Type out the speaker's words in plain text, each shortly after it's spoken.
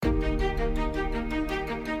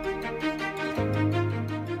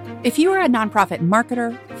If you are a nonprofit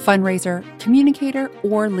marketer, fundraiser, communicator,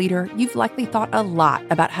 or leader, you've likely thought a lot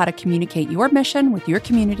about how to communicate your mission with your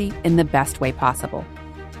community in the best way possible.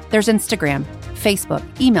 There's Instagram, Facebook,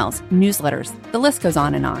 emails, newsletters, the list goes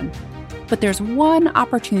on and on. But there's one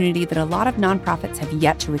opportunity that a lot of nonprofits have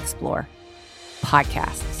yet to explore: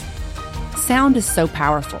 podcasts. Sound is so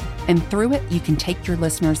powerful, and through it, you can take your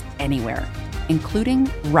listeners anywhere, including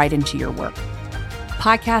right into your work.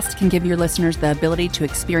 Podcasts can give your listeners the ability to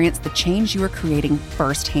experience the change you are creating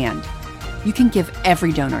firsthand. You can give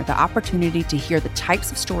every donor the opportunity to hear the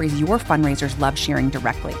types of stories your fundraisers love sharing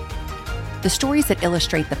directly. The stories that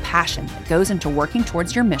illustrate the passion that goes into working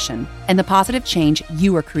towards your mission and the positive change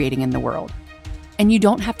you are creating in the world. And you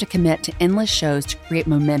don't have to commit to endless shows to create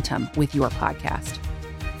momentum with your podcast.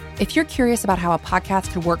 If you're curious about how a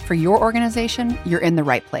podcast could work for your organization, you're in the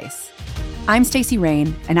right place. I'm Stacey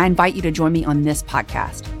Rain, and I invite you to join me on this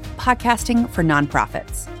podcast, Podcasting for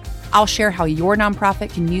Nonprofits. I'll share how your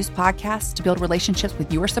nonprofit can use podcasts to build relationships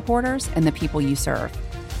with your supporters and the people you serve.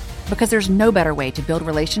 Because there's no better way to build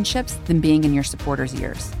relationships than being in your supporters'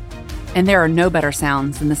 ears. And there are no better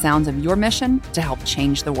sounds than the sounds of your mission to help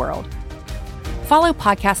change the world. Follow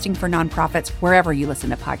Podcasting for Nonprofits wherever you listen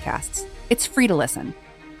to podcasts. It's free to listen.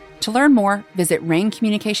 To learn more, visit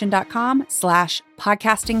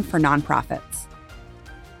raincommunication.com/podcasting for nonprofits.